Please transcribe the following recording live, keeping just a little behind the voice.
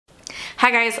Hi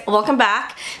guys, welcome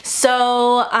back.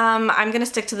 So I'm gonna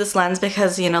stick to this lens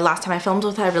because, you know, last time I filmed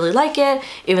with it, I really like it,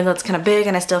 even though it's kind of big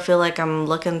and I still feel like I'm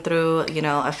looking through, you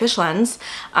know, a fish lens.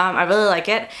 I really like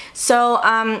it. So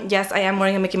yes, I am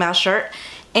wearing a Mickey Mouse shirt.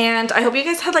 And I hope you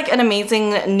guys had like an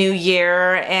amazing new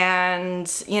year,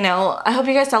 and you know, I hope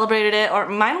you guys celebrated it. Or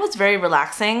mine was very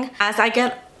relaxing. As I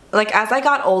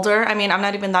got older, I mean, I'm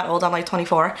not even that old, I'm like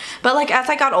 24, but like as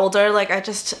I got older, like I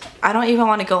don't even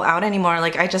want to go out anymore.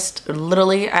 Like I'm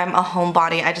a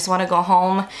homebody. I just want to go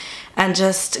home and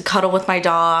just cuddle with my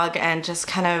dog and just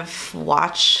kind of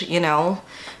watch, you know,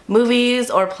 movies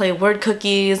or play word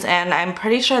cookies. And I'm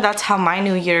pretty sure that's how my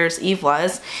New Year's Eve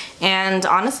was, and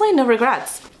honestly, no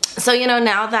regrets. So, you know,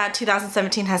 now that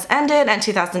 2017 has ended and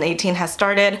 2018 has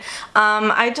started,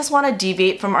 I just want to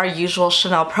deviate from our usual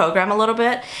Chanel program a little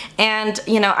bit. And,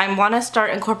 you know, I want to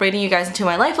start incorporating you guys into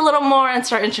my life a little more and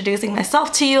start introducing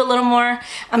myself to you a little more.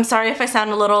 I'm sorry if I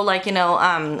sound a little like, you know,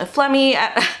 phlegmy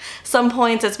at some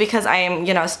points. It's because I am,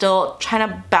 you know, still trying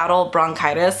to battle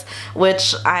bronchitis,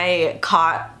 which I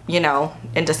caught, you know,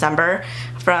 in December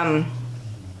from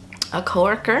a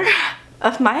coworker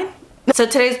of mine. So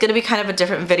today's gonna be kind of a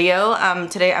different video.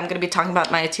 Today I'm gonna be talking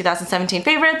about my 2017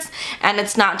 favorites, and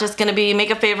it's not just gonna be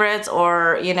makeup favorites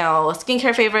or, you know,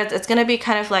 skincare favorites. It's gonna be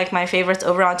kind of like my favorites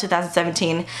overall in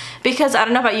 2017, because I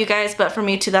don't know about you guys, but for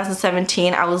me,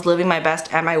 2017, I was living my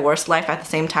best and my worst life at the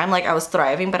same time. Like I was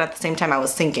thriving, but at the same time I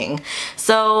was sinking.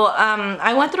 So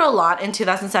I went through a lot in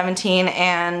 2017,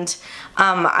 and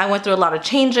I went through a lot of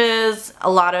changes, a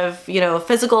lot of, you know,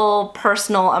 physical,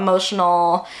 personal,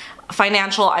 emotional,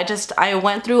 financial. I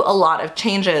went through a lot of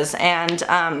changes, and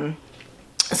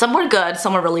some were good,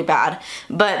 some were really bad,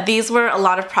 but these were a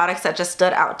lot of products that just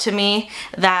stood out to me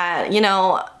that, you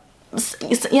know,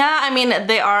 yeah, I mean,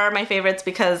 they are my favorites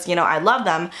because, you know, I love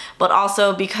them, but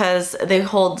also because they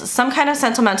hold some kind of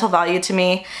sentimental value to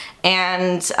me.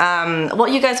 And well,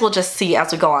 you guys will just see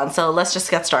as we go on, so let's just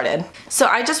get started. So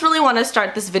I just really want to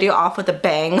start this video off with a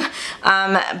bang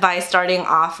by starting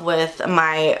off with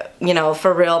my, you know,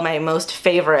 for real, my most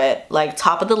favorite, like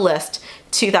top of the list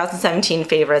 2017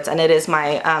 favorites, and it is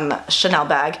my Chanel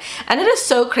bag. And it is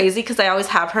so crazy because I always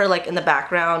have her like in the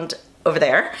background over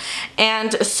there,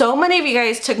 and so many of you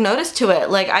guys took notice to it.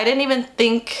 Like I didn't even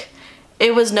think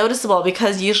it was noticeable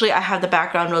because usually I have the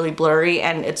background really blurry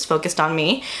and it's focused on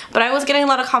me, but I was getting a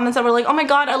lot of comments that were like, oh my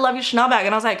god, I love your Chanel bag,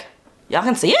 and I was like, y'all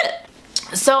can see it.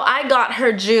 So I got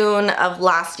her June of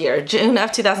last year, June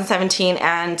of 2017,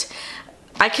 and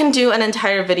I can do an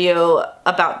entire video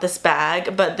about this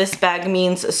bag, but this bag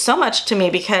means so much to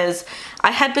me because I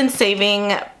had been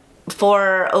saving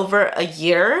for over a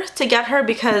year to get her,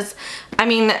 because I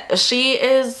mean,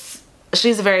 she's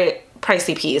a very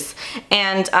pricey piece,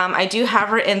 and I do have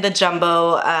her in the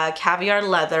jumbo caviar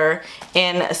leather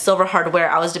in silver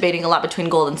hardware. I was debating a lot between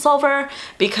gold and silver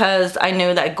because I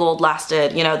knew that gold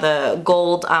lasted, you know, the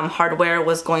gold hardware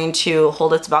was going to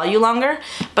hold its value longer.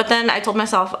 But then I told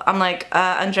myself, I'm like,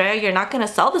 Andrea, you're not gonna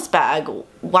sell this bag.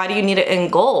 Why do you need it in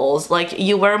golds? Like,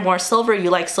 you wear more silver, you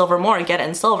like silver more, get it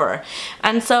in silver.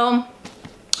 And so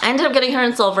I ended up getting her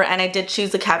in silver, and I did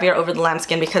choose the caviar over the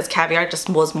lambskin because caviar just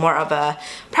was more of a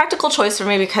practical choice for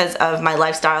me because of my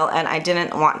lifestyle, and I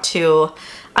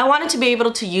wanted to be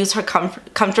able to use her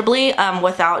comfortably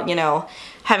without, you know,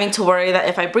 having to worry that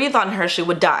if I breathe on her, she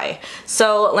would die.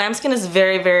 So lambskin is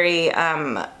very, very,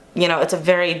 you know, it's a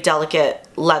very delicate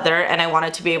leather, and I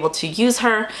wanted to be able to use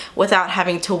her without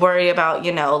having to worry about,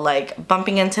 you know, like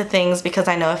bumping into things, because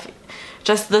I know if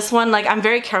just this one, like, I'm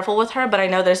very careful with her, but I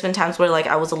know there's been times where like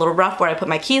I was a little rough where I put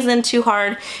my keys in too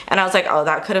hard, and I was like, oh,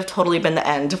 that could have totally been the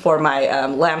end for my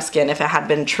lambskin if it had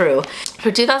been true. For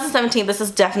 2017, this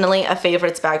is definitely a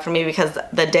favorites bag for me because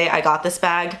the day I got this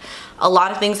bag, a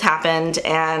lot of things happened,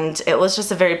 and it was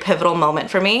just a very pivotal moment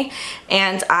for me.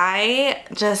 And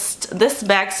this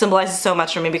bag symbolizes so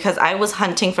much for me because I was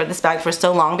hunting for this bag for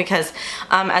so long, because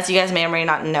as you guys may or may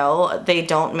not know, they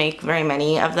don't make very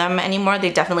many of them anymore.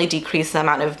 They definitely decreased the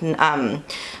amount of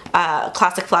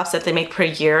classic flaps that they make per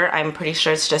year. I'm pretty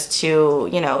sure it's just to,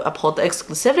 you know, uphold the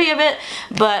exclusivity of it.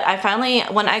 But I finally,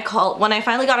 when I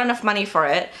finally got enough money for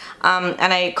it,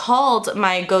 and I called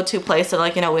my go-to place, they're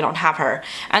like, you know, we don't have her.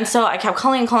 And so I kept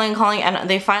calling, and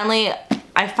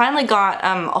I finally got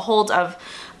a hold of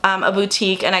a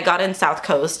boutique, and I got in South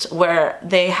Coast where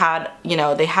they had, you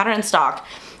know, they had her in stock.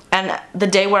 And the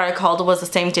day where I called was the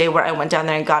same day where I went down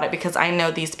there and got it, because I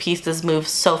know these pieces move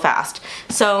so fast.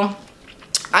 So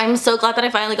I'm so glad that I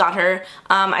finally got her.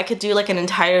 I could do like an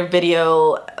entire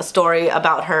video story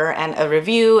about her and a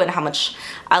review and how much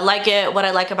I like it, what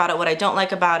I like about it, what I don't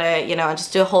like about it, you know, and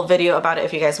just do a whole video about it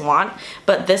if you guys want.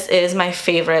 But this is my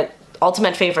favorite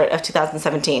ultimate favorite of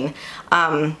 2017.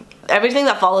 Everything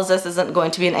that follows this isn't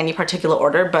going to be in any particular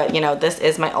order, but you know, this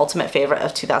is my ultimate favorite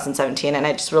of 2017, and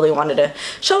I just really wanted to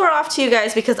show her off to you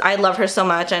guys because I love her so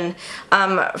much. And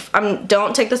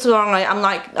don't take this the wrong way.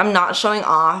 I'm not showing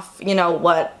off, you know,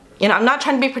 what, you know, I'm not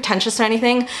trying to be pretentious or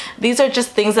anything. These are just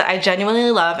things that I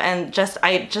genuinely love, and the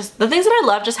things that I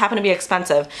love just happen to be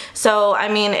expensive. So I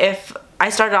mean, if I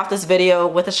started off this video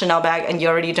with a Chanel bag and you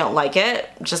already don't like it,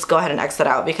 just go ahead and exit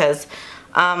out, because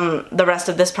the rest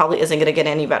of this probably isn't gonna get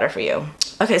any better for you.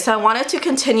 Okay, so I wanted to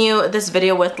continue this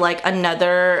video with like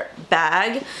another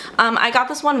bag. I got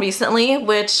this one recently,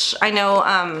 which I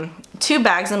know 2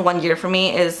 bags in 1 year for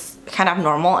me is kind of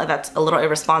normal, and that's a little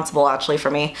irresponsible actually for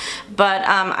me. But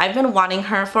I've been wanting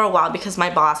her for a while because my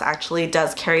boss actually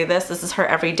does carry this. This is her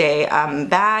everyday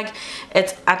bag.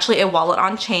 It's actually a wallet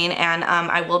on chain, and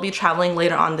I will be traveling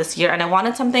later on this year, and I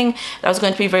wanted something that was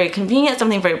going to be very convenient,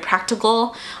 something very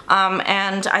practical,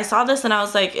 and I saw this and I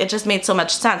was like, it just made so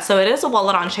much sense. So it is a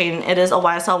wallet on chain. It is a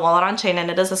YSL wallet on chain,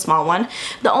 and it is a small one.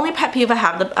 The only pet peeve I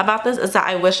have about this is that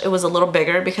I wish it was a little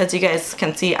bigger, because you guys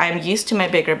can see I'm used to my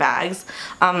bigger bags.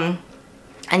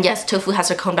 And yes, Tofu has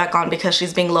her cone back on because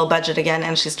she's being low budget again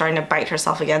and she's starting to bite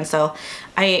herself again. So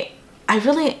I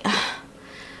really,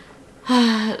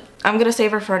 I'm gonna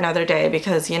save her for another day,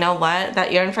 because you know what,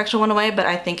 that ear infection went away, but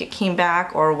I think it came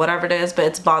back or whatever it is, but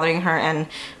it's bothering her, and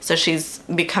so she's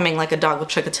becoming like a dog with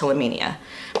trichotillomania.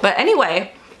 But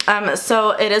anyway,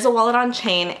 so it is a wallet on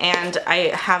chain, and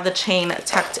I have the chain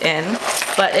tucked in,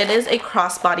 but it is a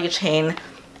crossbody chain.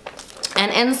 And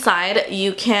inside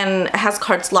has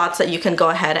card slots that you can go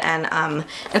ahead and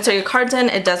insert your cards in.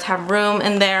 It does have room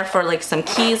in there for like some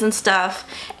keys and stuff,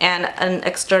 and an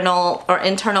external or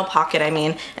internal pocket,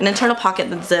 an internal pocket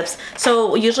that zips.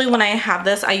 So usually when I have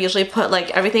this, I usually put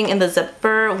like everything in the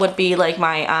zipper would be like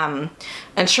my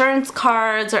insurance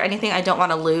cards or anything I don't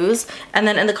want to lose. And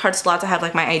then in the card slots I have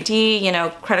like my ID, you know,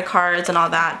 credit cards and all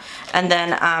that. And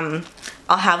then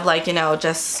I'll have like, you know,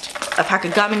 just a pack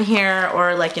of gum in here,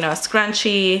 or like, you know, a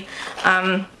scrunchie,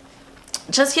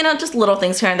 just, you know, just little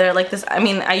things here and there like this. I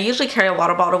mean, I usually carry a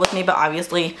water bottle with me, but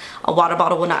obviously a water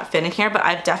bottle will not fit in here, but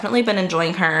I've definitely been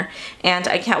enjoying her, and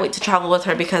I can't wait to travel with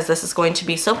her because this is going to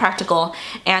be so practical.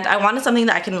 And I wanted something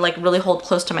that I can like really hold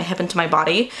close to my hip and to my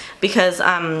body, because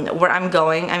where I'm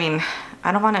going, I mean,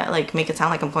 I don't want to like make it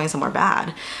sound like I'm going somewhere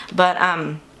bad, but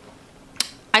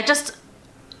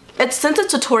since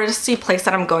it's a touristy place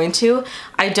that I'm going to,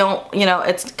 I don't, you know,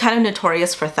 it's kind of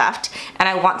notorious for theft, and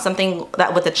I want something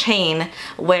that with a chain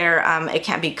where it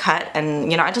can't be cut,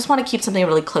 and you know, I just want to keep something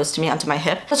really close to me onto my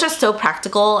hip. It's just so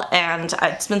practical, and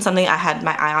it's been something I had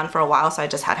my eye on for a while, so I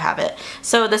just had to have it.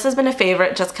 So this has been a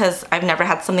favorite just because I've never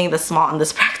had something this small and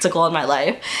this practical in my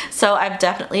life. So I've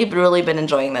definitely really been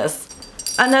enjoying this.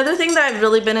 Another thing that I've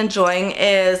really been enjoying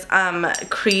is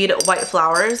Creed White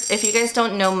Flowers. If you guys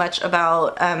don't know much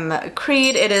about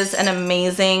Creed, it is an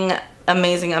amazing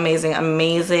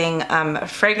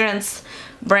fragrance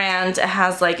brand. It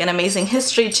has like an amazing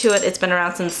history to it. It's been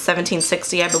around since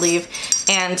 1760, I believe.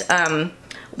 And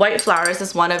White Flowers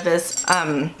is one of his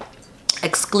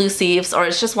exclusives, or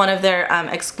it's just one of their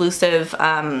exclusive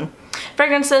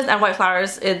fragrances. And White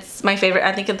Flowers, it's my favorite.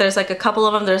 I think there's like a couple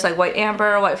of them. There's like White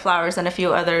Amber, White Flowers, and a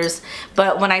few others,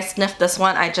 but when I sniffed this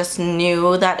one, I just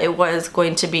knew that it was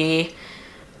going to be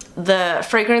the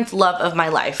fragrance love of my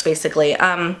life, basically.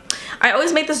 I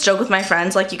always make this joke with my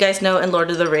friends, like you guys know in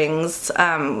Lord of the Rings,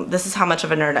 this is how much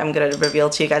of a nerd I'm gonna reveal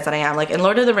to you guys that I am. Like in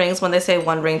Lord of the Rings, when they say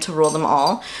one ring to rule them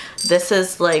all, this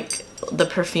is like the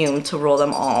perfume to rule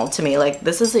them all to me. Like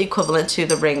this is the equivalent to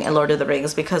the ring in Lord of the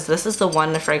Rings, because this is the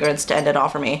one fragrance to end it all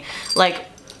for me. Like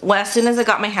as soon as I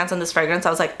got my hands on this fragrance, I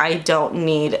was like, I don't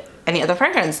need any other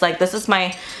fragrance. Like this is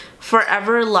my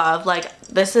forever love. Like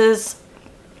this is,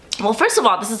 well, first of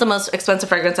all, this is the most expensive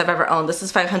fragrance I've ever owned. This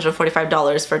is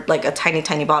 $545 for like a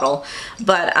tiny bottle.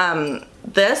 But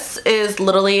this is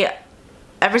literally,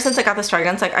 ever since I got this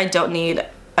fragrance, like I don't need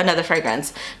another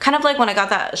fragrance. Kind of like when I got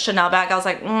that Chanel bag, I was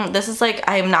like, this is like,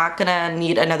 I'm not gonna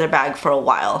need another bag for a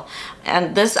while.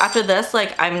 And this, after this,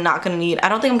 like I'm not gonna need, I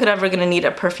don't think I'm ever gonna need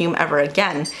a perfume ever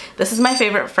again. This is my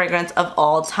favorite fragrance of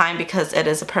all time because it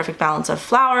is a perfect balance of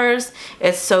flowers.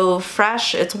 It's so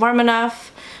fresh, it's warm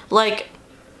enough. Like,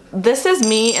 this is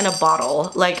me in a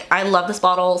bottle. Like, I love this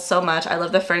bottle so much. I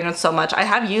love the fragrance so much. I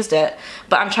have used it,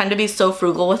 but I'm trying to be so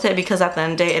frugal with it because at the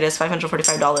end of the day, it is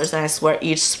 $545, and I swear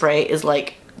each spray is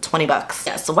like 20 bucks.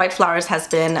 Yes, White Flowers has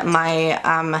been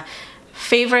my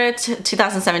favorite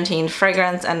 2017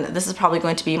 fragrance, and this is probably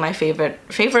going to be my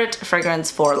favorite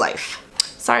fragrance for life.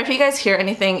 Sorry if you guys hear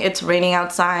anything, it's raining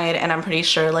outside and I'm pretty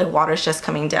sure like water's just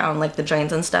coming down like the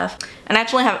drains and stuff. And I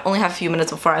actually only have a few minutes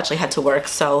before I actually head to work,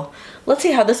 so let's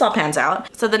see how this all pans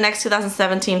out. So the next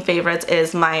 2017 favorites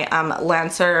is my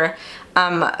Lancer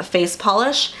face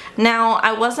polish. Now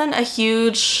I wasn't a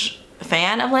huge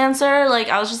fan of Lancer, like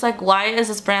I was just like, why is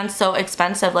this brand so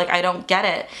expensive? Like I don't get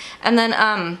it. And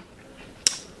then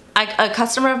a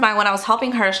customer of mine, when I was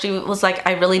helping her, she was like,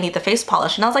 I really need the face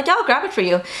polish, and I was like, yeah, I'll grab it for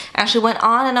you. And she went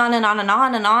on and on and on and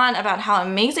on and on about how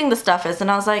amazing the stuff is, and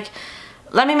I was like,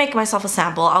 let me make myself a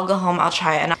sample. I'll go home, I'll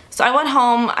try it. And so I went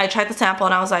home, I tried the sample,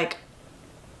 and I was like,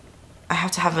 I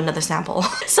have to have another sample.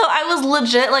 So I was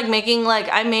legit like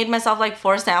I made myself like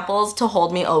 4 samples to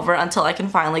hold me over until I can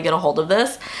finally get a hold of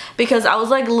this, because I was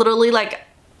like literally like,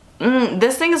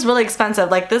 this thing is really expensive.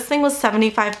 Like this thing was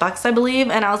 75 bucks, I believe,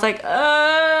 and I was like,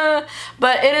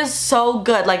 but it is so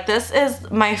good. Like this is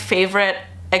my favorite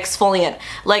exfoliant.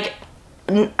 Like,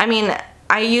 I mean,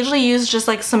 I usually use just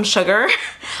like some sugar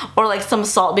or like some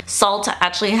salt. Salt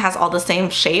actually has all the same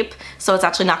shape, so it's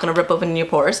actually not gonna rip open in your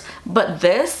pores. But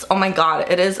this, oh my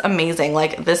god, it is amazing.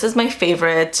 Like this is my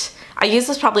favorite. I use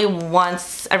this probably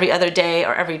once every other day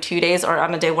or every 2 days, or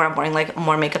on a day where I'm wearing like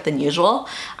more makeup than usual.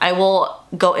 I will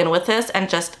go in with this, and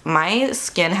just my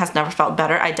skin has never felt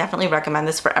better. I definitely recommend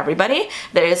this for everybody.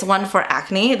 There is one for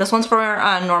acne. This one's for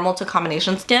normal to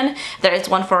combination skin. There is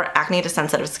one for acne to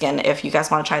sensitive skin if you guys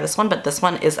want to try this one, but this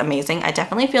one is amazing. I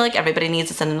definitely feel like everybody needs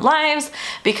this in their lives,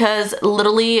 because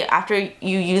literally after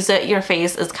you use it, your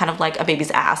face is kind of like a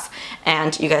baby's ass,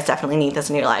 and you guys definitely need this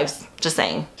in your lives. Just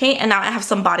saying. Okay, and now I have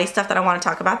some body stuff that I want to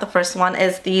talk about. The first one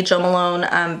is the Jo Malone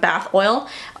bath oil.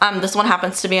 This one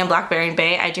happens to be in Blackberry and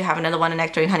Bay. I do have another one in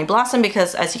Nectarine Honey Blossom,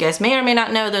 because as you guys may or may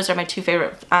not know, those are my 2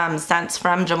 favorite scents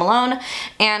from Jo Malone.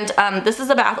 And this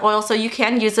is a bath oil, so you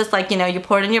can use this like, you know, you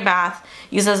pour it in your bath,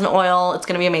 use it as an oil, it's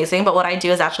gonna be amazing. But what I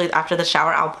do is actually after the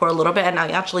shower, I'll pour a little bit and I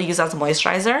actually use it as a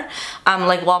moisturizer.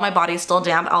 Like while my body is still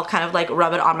damp, I'll kind of like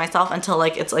rub it on myself until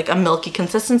like it's like a milky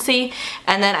consistency,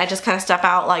 and then I just kind of step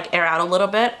out, like air out a little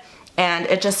bit, and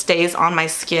it just stays on my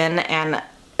skin, and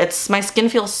my skin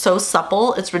feels so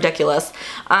supple, it's ridiculous.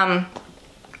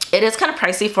 It is kind of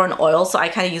pricey for an oil, so I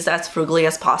kind of use that as frugally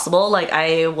as possible. Like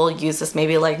I will use this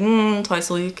maybe like twice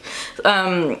a week,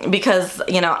 because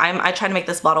you know I try to make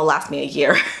this bottle last me a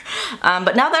year.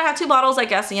 But now that I have 2 bottles, I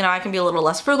guess, you know, I can be a little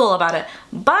less frugal about it.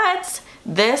 But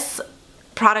this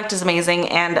product is amazing,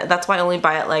 and that's why I only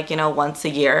buy it like, you know, once a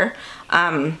year.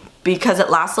 Because it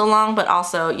lasts so long, but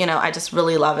also, you know, I just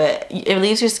really love it. It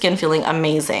leaves your skin feeling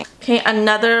amazing. Okay,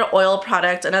 another oil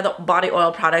product, another body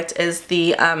oil product is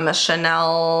the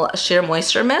Chanel Sheer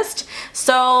Moisture Mist.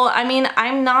 So, I mean,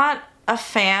 I'm not a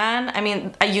fan. I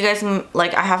mean, you guys,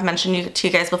 like I have mentioned to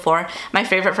you guys before, my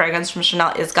favorite fragrance from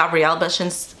Chanel is Gabrielle, but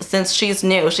since she's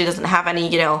new, she doesn't have any,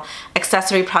 you know,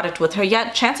 accessory product with her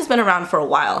yet. Chance has been around for a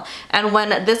while. And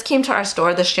when this came to our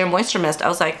store, the Sheer Moisture Mist, I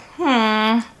was like,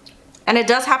 And it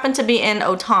does happen to be in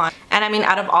Automne. And I mean,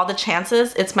 out of all the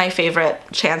Chances, it's my favorite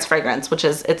Chance fragrance, which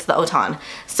is, it's the Automne.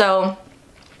 So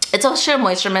it's a sheer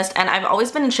moisture mist, and I've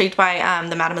always been intrigued by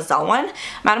the Mademoiselle one.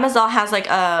 Mademoiselle has like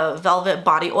a velvet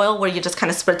body oil where you just kind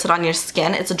of spritz it on your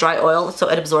skin. It's a dry oil, so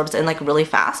it absorbs in like really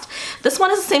fast. This one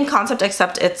is the same concept,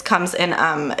 except it comes in,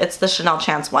 it's the Chanel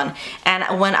Chance one.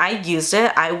 And when I used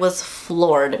it, I was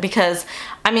floored, because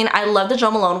I mean, I love the Jo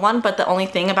Malone one, but the only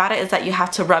thing about it is that you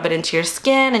have to rub it into your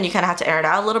skin and you kind of have to air it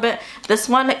out a little bit. This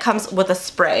one, it comes with a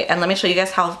spray, and let me show you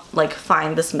guys how like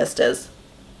fine this mist is.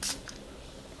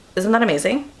 Isn't that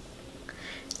amazing?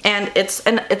 And it's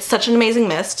such an amazing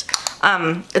mist.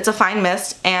 It's a fine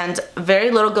mist, and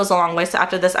very little goes a long way. So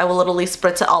after this, I will literally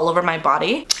spritz it all over my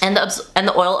body, and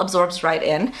the oil absorbs right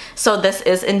in. So this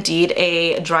is indeed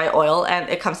a dry oil, and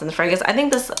it comes in the fragrance. I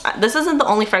think this isn't the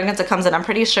only fragrance it comes in. I'm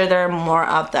pretty sure there are more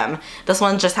of them. This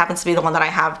one just happens to be the one that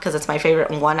I have because it's my favorite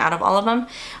one out of all of them.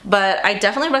 But I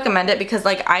definitely recommend it because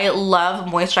like I love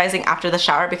moisturizing after the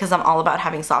shower because I'm all about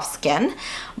having soft skin.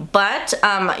 But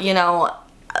you know,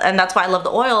 and that's why I love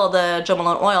the oil, the Jo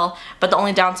Malone oil, but the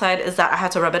only downside is that I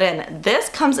had to rub it in. This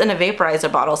comes in a vaporizer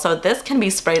bottle, so this can be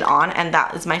sprayed on, and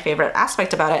that is my favorite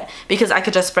aspect about it, because I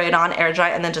could just spray it on, air dry,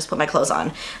 and then just put my clothes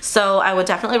on. So I would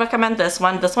definitely recommend this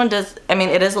one. This one does, I mean,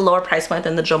 it is a lower price point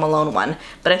than the Jo Malone one,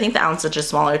 but I think the ounceage is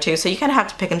smaller too, so you kind of have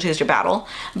to pick and choose your battle.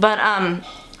 But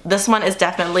this one is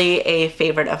definitely a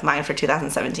favorite of mine for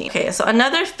 2017. Okay, so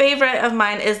another favorite of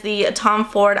mine is the Tom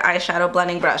Ford eyeshadow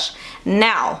blending brush.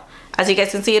 Now, as you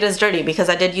guys can see, it is dirty because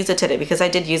I did use it today, because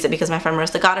my friend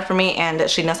Marissa got it for me, and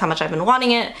she knows how much I've been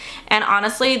wanting it. And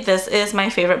honestly, this is my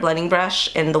favorite blending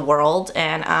brush in the world,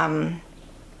 and I'm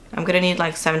gonna need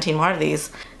like 17 more of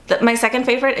these. My second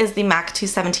favorite is the MAC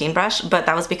 217 brush, but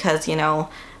that was because, you know,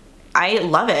 I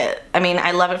love it. I mean,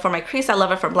 I love it for my crease, I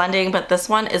love it for blending, but this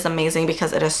one is amazing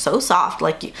because it is so soft.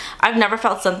 Like, I've never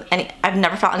felt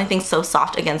anything so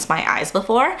soft against my eyes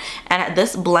before, and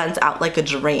this blends out like a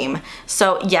dream.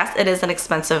 So yes, it is an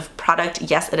expensive product.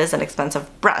 Yes, it is an expensive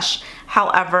brush.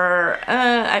 However,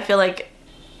 I feel like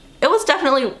it was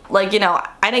definitely, like, you know,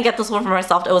 I didn't get this one for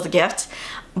myself, it was a gift,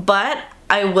 but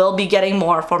I will be getting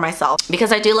more for myself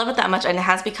because I do love it that much, and it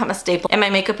has become a staple in my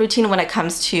makeup routine when it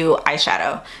comes to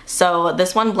eyeshadow. So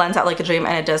this one blends out like a dream,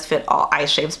 and it does fit all eye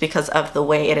shapes because of the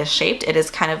way it is shaped. It is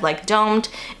kind of like domed.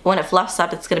 When it fluffs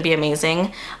up, it's gonna be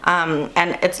amazing.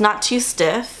 And it's not too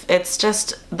stiff. It's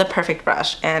just the perfect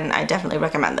brush, and I definitely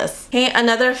recommend this. Okay,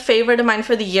 another favorite of mine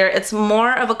for the year, it's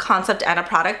more of a concept and a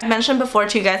product. I mentioned before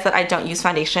to you guys that I don't use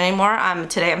foundation anymore.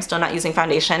 Today I'm still not using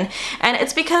foundation, and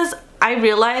it's because I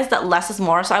realized that less is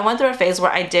more. So I went through a phase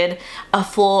where I did a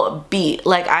full beat.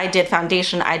 Like, I did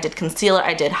foundation, I did concealer,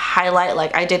 I did highlight,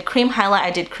 like I did cream highlight,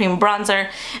 I did cream bronzer,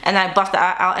 and I buffed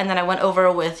that out, and then I went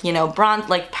over with, you know, bronze,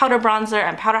 like powder bronzer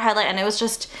and powder highlight, and it was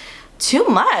just too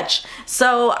much.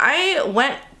 So I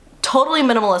went totally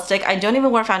minimalistic. I don't even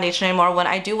wear foundation anymore. When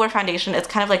I do wear foundation, it's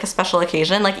kind of like a special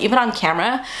occasion. Like, even on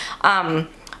camera,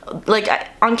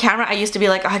 on camera I used to be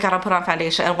like, oh, I gotta put on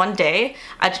foundation, and one day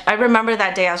I remember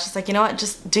that day I was just like, you know what,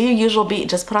 just do your usual beat,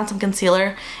 just put on some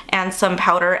concealer and some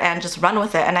powder and just run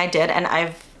with it. And I did, and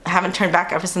I haven't turned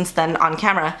back ever since then on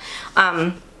camera.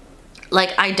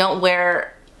 Like, I don't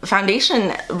wear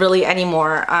foundation really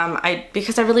anymore,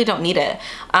 because I really don't need it.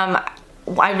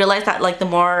 I realized that, like, the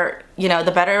more, you know,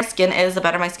 the better skin is, the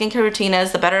better my skincare routine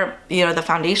is, the better, you know, the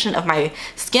foundation of my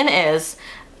skin is,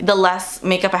 the less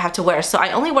makeup I have to wear. So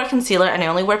I only wear concealer and I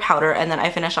only wear powder, and then I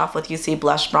finish off with UC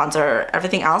blush, bronzer,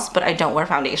 everything else, but I don't wear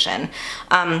foundation.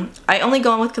 I only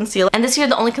go in with concealer, and this year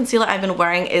the only concealer I've been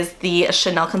wearing is the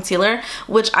Chanel concealer,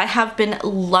 which I have been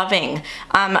loving.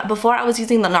 Before I was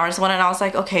using the NARS one, and I was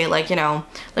like, okay, like, you know,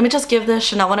 let me just give the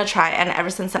Chanel one a try, and ever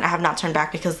since then I have not turned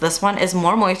back because this one is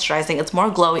more moisturizing, it's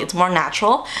more glowy, it's more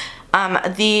natural.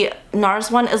 The NARS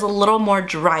one is a little more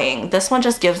drying. This one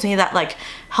just gives me that, like,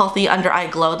 healthy under eye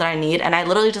glow that I need, and I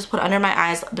literally just put under my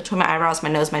eyes, between my eyebrows, my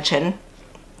nose, my chin.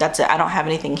 That's it. I don't have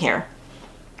anything here.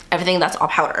 Everything, that's all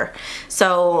powder.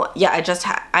 So yeah,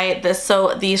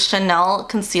 so the Chanel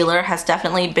concealer has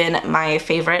definitely been my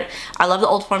favorite. I love the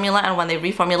old formula, and when they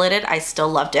reformulated, I still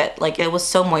loved it. Like, it was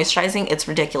so moisturizing, it's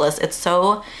ridiculous. It's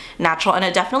so natural, and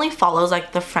it definitely follows,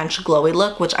 like, the French glowy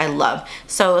look, which I love.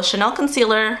 So Chanel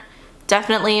concealer,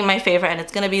 definitely my favorite, and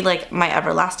it's gonna be like my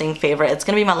everlasting favorite. It's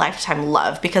gonna be my lifetime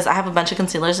love because I have a bunch of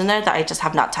concealers in there that I just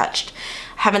have not touched.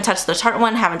 Haven't touched the Tarte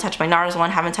one, haven't touched my NARS one,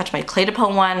 haven't touched my Clé de Peau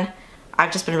one.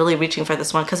 I've just been really reaching for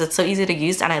this one because it's so easy to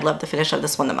use, and I love the finish of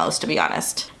this one the most, to be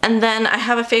honest. And then I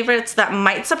have a favorite that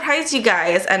might surprise you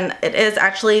guys, and it is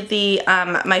actually the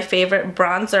my favorite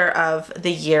bronzer of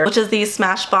the year, which is the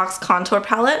Smashbox Contour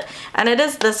Palette. And it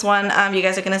is this one. You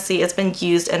guys are gonna see it's been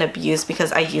used and abused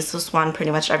because I use this one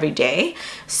pretty much every day.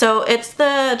 So it's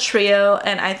the Trio,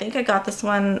 and I think I got this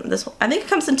one, I think it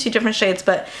comes in 2 different shades,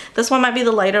 but this one might be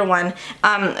the lighter one.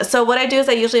 So what I do is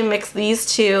I usually mix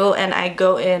these two, and I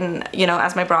go in, you know,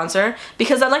 as my bronzer,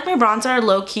 because I like my bronzer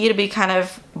low-key to be kind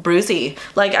of bruisey.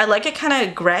 Like, I like it kind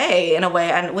of gray in a way,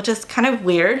 and which is kind of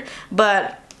weird,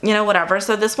 but you know, whatever.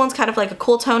 So this one's kind of like a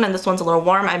cool tone, and this one's a little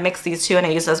warm. I mix these two and I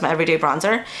use it as my everyday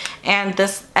bronzer, and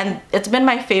it's been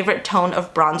my favorite tone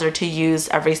of bronzer to use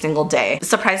every single day.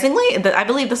 Surprisingly, I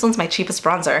believe this one's my cheapest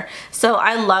bronzer. So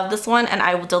I love this one, and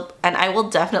I will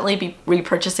definitely be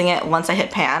repurchasing it once I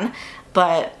hit pan,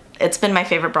 but it's been my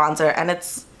favorite bronzer, and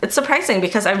it's surprising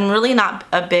because I'm really not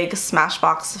a big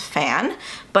Smashbox fan,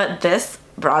 but this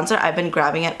bronzer, I've been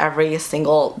grabbing it every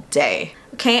single day.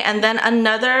 Okay, and then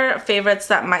another favorites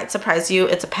that might surprise you,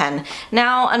 it's a pen.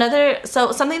 Now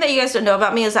so something that you guys don't know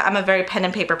about me is that I'm a very pen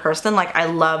and paper person. Like, I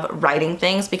love writing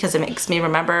things because it makes me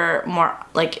remember more,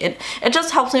 like it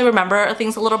just helps me remember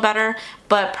things a little better.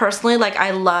 But personally, like,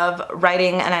 I love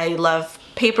writing and I love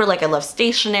paper, like I love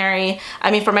stationery.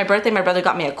 I mean, for my birthday, my brother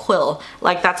got me a quill.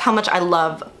 Like, that's how much I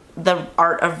love the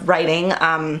art of writing.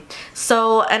 And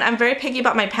I'm very picky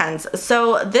about my pens.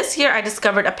 So this year I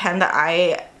discovered a pen that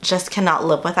I just cannot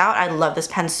live without. I love this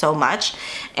pen so much,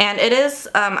 and it is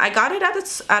I got it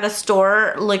at a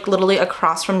store like literally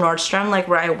across from Nordstrom, like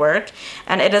where I work,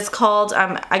 and it is called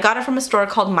I got it from a store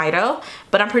called Mito,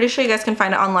 but I'm pretty sure you guys can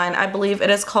find it online. I believe it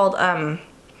is called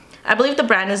I believe the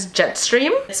brand is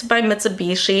Jetstream. It's by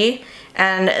Mitsubishi,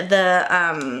 and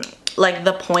like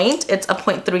the point, it's a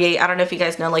 0.38. I don't know if you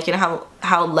guys know, like, you know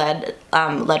how lead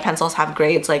pencils have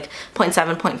grades like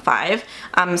 0.7,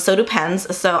 0.5. So do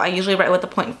pens. So I usually write with a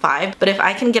 0.5, but if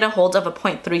I can get a hold of a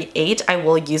 0.38, I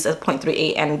will use a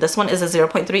 0.38, and this one is a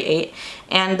 0.38,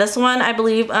 and this one I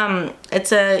believe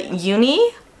it's a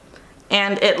uni,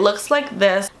 and it looks like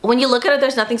this. When you look at it,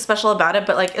 there's nothing special about it,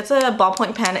 but like it's a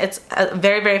ballpoint pen. It's a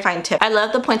very, very fine tip. I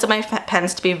love the points of my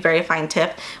pens to be very fine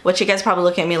tip, which you guys probably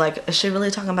look at me like, is she really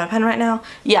talking about a pen right now?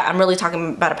 Yeah, I'm really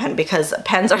talking about a pen because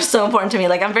pens are so important to me.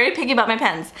 Like, I'm very picky about my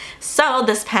pens. So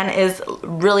this pen is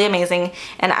really amazing,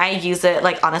 and I use it,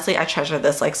 like, honestly, I treasure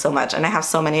this like so much, and I have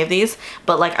so many of these,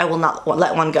 but like I will not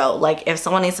let one go. Like, if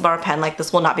someone needs to borrow a pen, like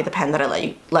this will not be the pen that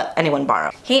I let anyone borrow.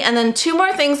 Okay, and then two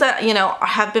more things that, you know,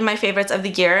 have been my favorites of the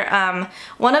year.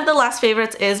 One of the last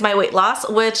favorites is my weight loss,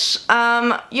 which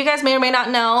you guys may or may not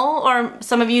know, or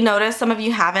some of you noticed, some of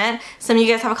you haven't. Some of you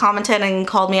guys have commented and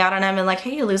called me out on them and like,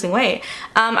 hey, you're losing weight.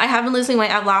 I have been losing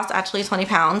weight. I've lost actually 20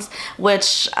 pounds,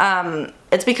 which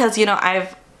it's because, you know,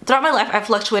 throughout my life I've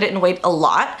fluctuated in weight a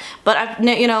lot, but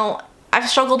I've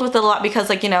struggled with it a lot because,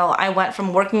 like, you know, I went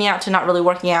from working out to not really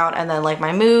working out, and then like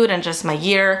my mood and just my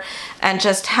year and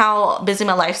just how busy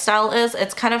my lifestyle is,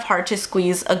 it's kind of hard to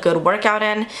squeeze a good workout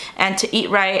in and to eat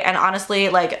right. And honestly,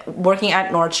 like, working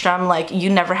at Nordstrom, like, you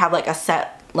never have like a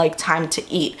set like time to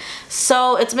eat,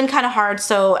 so it's been kind of hard.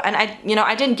 So, and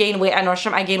I didn't gain weight at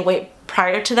Nordstrom, I gained weight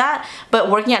prior to that, but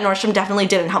working at Nordstrom definitely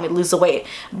didn't help me lose the weight.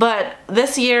 But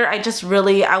this year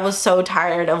I was so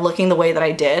tired of looking the way that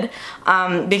I did,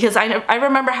 because I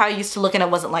remember how I used to look and it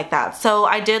wasn't like that. So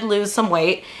I did lose some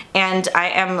weight, and I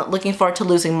am looking forward to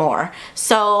losing more.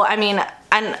 So I mean,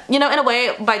 and you know, in a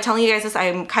way, by telling you guys this,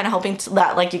 I'm kind of hoping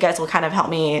that like you guys will kind of help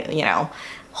me, you know,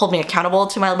 hold me accountable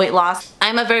to my weight loss.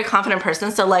 I'm a very confident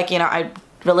person, so like, you know, I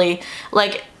really,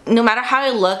 like, no matter how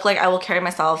I look, like, I will carry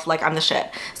myself like I'm the shit.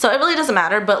 So it really doesn't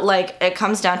matter, but like, it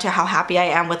comes down to how happy I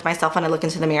am with myself when I look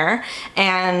into the mirror.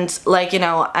 And like, you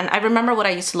know, and I remember what I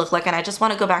used to look like, and I just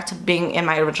want to go back to being in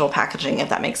my original packaging, if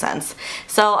that makes sense.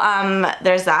 So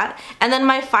there's that. And then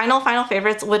my final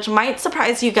favorites, which might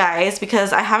surprise you guys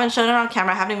because I haven't shown it on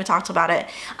camera, I haven't even talked about it.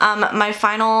 My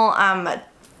final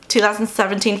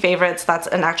 2017 favorites, that's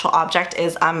an actual object,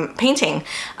 is painting.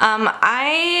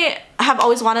 I have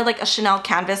always wanted like a Chanel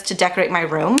canvas to decorate my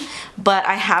room, but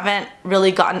I haven't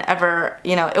really gotten ever,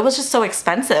 you know, it was just so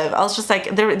expensive. I was just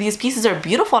like, these pieces are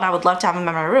beautiful and I would love to have them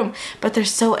in my room, but they're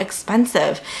so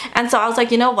expensive. And so I was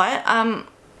like, you know what?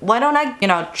 Why don't I, you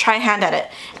know, try hand at it?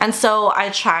 And so I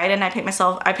tried, and I painted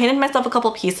myself a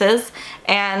couple pieces,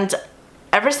 and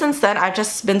ever since then, I've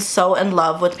just been so in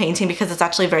love with painting because it's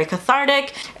actually very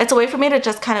cathartic. It's a way for me to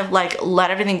just kind of like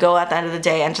let everything go at the end of the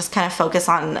day and just kind of focus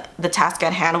on the task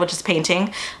at hand, which is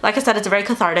painting. Like I said, it's very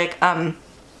cathartic. And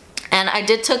I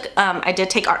did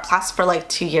take art class for like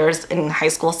 2 years in high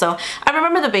school, so I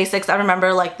remember the basics. I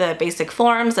remember like the basic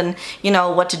forms and, you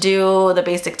know, what to do, the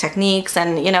basic techniques,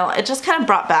 and, you know, it just kind of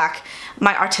brought back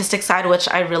my artistic side, which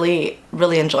I really,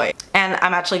 really enjoy. And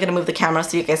I'm actually gonna move the camera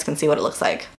so you guys can see what it looks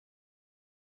like.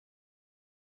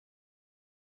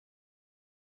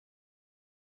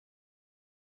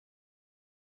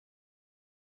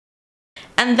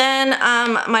 And then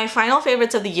my final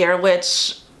favorites of the year,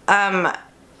 which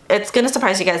it's gonna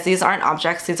surprise you guys, these aren't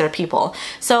objects, these are people.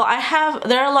 So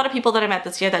there are a lot of people that I met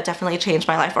this year that definitely changed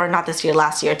my life, or not this year,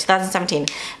 last year, 2017,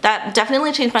 that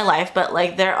definitely changed my life. But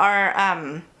like, there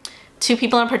are two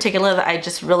people in particular that I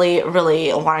just really,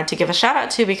 really wanted to give a shout out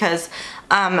to because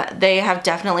they have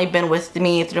definitely been with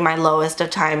me through my lowest of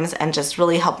times and just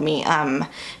really helped me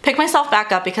pick myself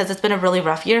back up, because it's been a really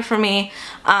rough year for me.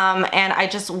 And I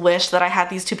just wish that I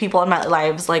had these two people in my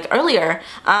lives like earlier.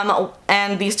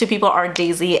 And these two people are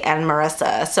Daisy and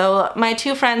Marissa. So my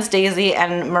two friends, Daisy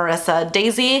and Marissa.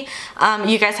 Daisy,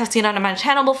 you guys have seen on my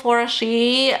channel before.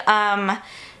 She, I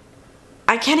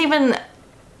can't even,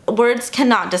 words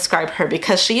cannot describe her,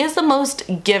 because she is the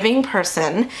most giving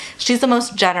person. She's the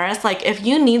most generous. Like, if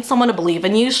you need someone to believe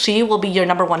in you, she will be your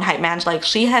 #1 hype man. Like,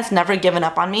 she has never given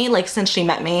up on me, like, since she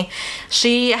met me.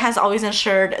 She has always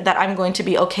ensured that I'm going to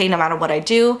be okay no matter what I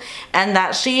do, and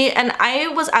that I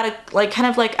was at a, like, kind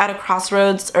of like at a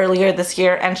crossroads earlier this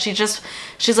year, and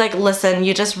she's like, listen,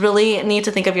 you just really need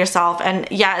to think of yourself, and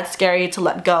yeah, it's scary to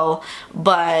let go,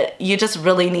 but you just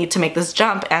really need to make this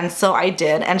jump. And so I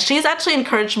did, and she's actually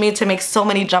encouraged me to make so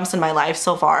many jumps in my life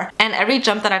so far. And every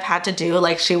jump that I've had to do,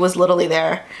 like, she was literally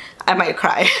there. I might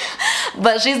cry.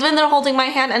 But she's been there holding my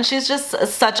hand, and she's just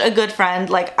such a good friend.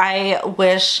 Like, I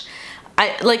wish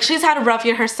like she's had a rough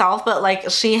year herself, but like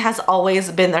she has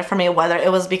always been there for me, whether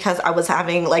it was because I was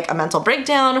having like a mental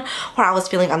breakdown or I was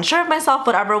feeling unsure of myself,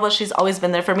 whatever it was, she's always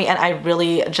been there for me. And I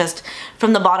really just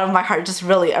from the bottom of my heart just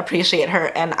really appreciate her.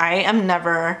 And I am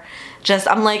never just,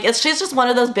 I'm like, she's just one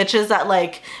of those bitches that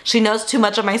like she knows too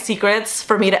much of my secrets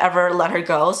for me to ever let her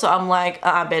go. So I'm like,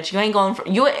 bitch, you ain't going for,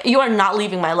 you are not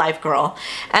leaving my life, girl.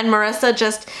 And Marissa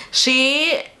just,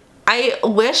 I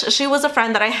wish she was a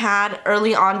friend that I had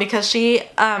early on, because she's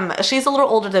a little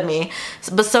older than me,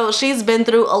 but so she's been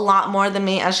through a lot more than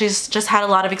me, and she's just had a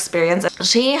lot of experience.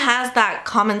 She has that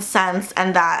common sense,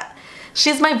 and that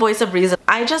she's my voice of reason.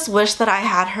 I just wish that I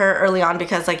had her early on,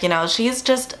 because like, you know, she's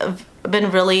just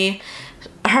been really,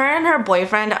 her and her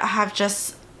boyfriend have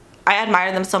just, I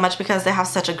admire them so much because they have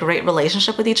such a great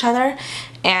relationship with each other,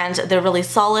 and they're really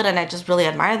solid, and I just really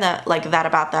admire that, like that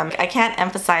about them. I can't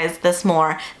emphasize this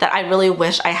more, that I really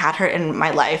wish I had her in my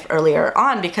life earlier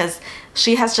on, because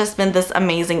she has just been this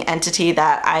amazing entity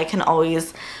that I can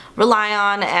always rely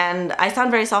on. And I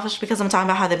sound very selfish because I'm talking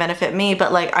about how they benefit me,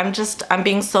 but like I'm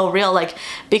being so real, like,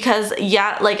 because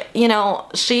yeah, like, you know,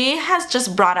 she has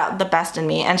just brought out the best in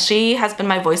me, and she has been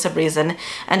my voice of reason,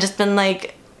 and just been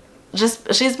like,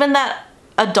 she's been that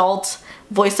adult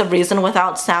voice of reason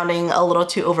without sounding a little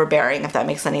too overbearing, if that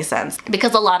makes any sense.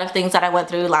 Because a lot of things that I went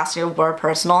through last year were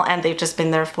personal, and they've just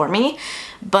been there for me.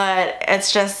 But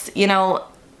it's just, you know,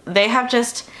 they have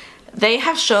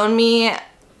shown me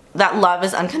that love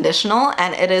is unconditional,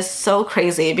 and it is so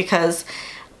crazy because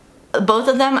both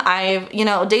of them, you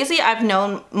know, Daisy I've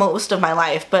known most of my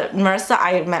life, but Marissa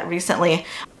I met recently.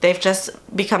 They've just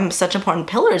become such important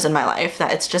pillars in my life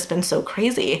that it's just been so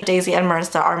crazy. Daisy and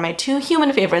Marissa are my two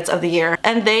human favorites of the year,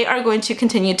 and they are going to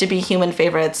continue to be human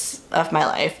favorites of my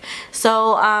life.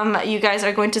 So you guys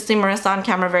are going to see Marissa on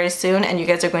camera very soon, and you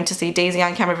guys are going to see Daisy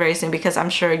on camera very soon, because I'm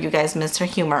sure you guys miss her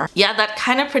humor. Yeah, that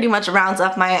kind of pretty much rounds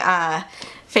up my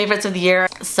favorites of the year.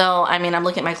 So I mean, I'm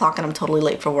looking at my clock and I'm totally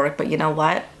late for work, but you know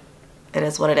what? It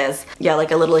is what it is. Yeah,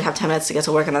 like I literally have 10 minutes to get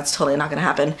to work, and that's totally not gonna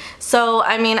happen. So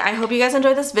I mean, I hope you guys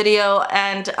enjoyed this video,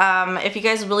 and if you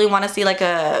guys really want to see like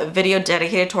a video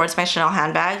dedicated towards my Chanel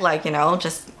handbag, like, you know,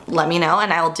 just let me know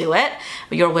and I'll do it.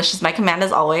 Your wish is my command,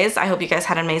 as always. I hope you guys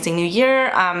had an amazing new year.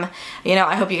 You know,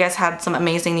 I hope you guys had some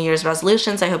amazing New Year's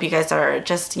resolutions. I hope you guys are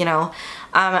just, you know,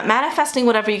 manifesting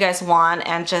whatever you guys want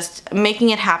and just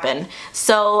making it happen.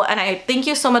 So, and I thank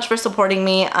you so much for supporting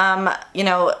me. You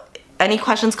know, any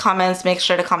questions, comments, make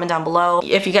sure to comment down below.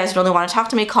 If you guys really want to talk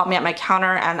to me, call me at my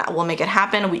counter and we'll make it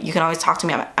happen. You can always talk to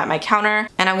me at my counter.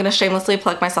 And I'm gonna shamelessly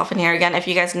plug myself in here again. If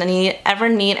you guys ever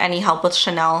need any help with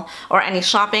Chanel or any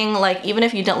shopping, like even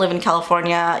if you don't live in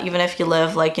California, even if you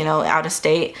live like, you know, out of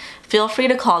state, feel free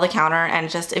to call the counter, and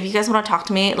just, if you guys want to talk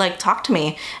to me, like talk to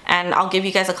me, and I'll give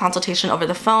you guys a consultation over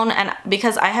the phone. And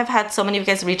because I have had so many of you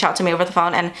guys reach out to me over the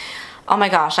phone, and oh my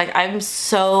gosh, like I'm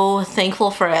so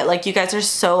thankful for it. Like you guys are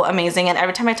so amazing, and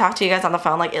every time I talk to you guys on the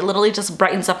phone, like it literally just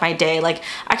brightens up my day. Like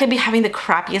I could be having the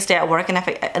crappiest day at work, and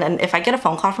if I get a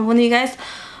phone call from one of you guys,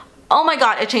 oh my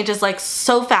god, it changes like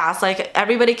so fast. Like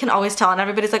everybody can always tell, and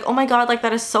everybody's like, oh my god, like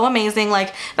that is so amazing,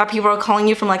 like that people are calling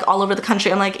you from like all over the country.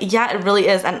 I'm like, yeah, it really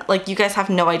is. And like you guys have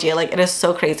no idea, like it is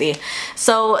so crazy.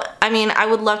 So I mean, I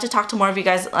would love to talk to more of you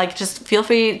guys. Like just feel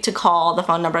free to call the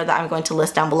phone number that I'm going to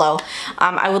list down below.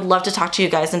 I would love to talk to you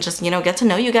guys and just, you know, get to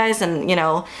know you guys, and, you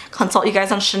know, consult you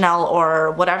guys on Chanel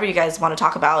or whatever you guys want to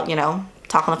talk about, you know.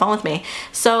 Talk on the phone with me.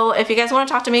 So if you guys want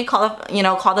to talk to me, call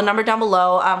the number down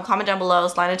below, comment down below,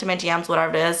 slide into my DMs,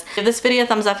 whatever it is. Give this video a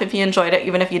thumbs up if you enjoyed it.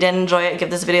 Even if you didn't enjoy it, give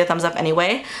this video a thumbs up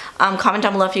anyway. Comment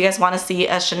down below if you guys want to see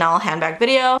a Chanel handbag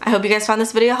video. I hope you guys found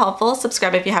this video helpful.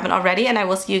 Subscribe if you haven't already, and I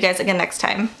will see you guys again next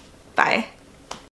time. Bye.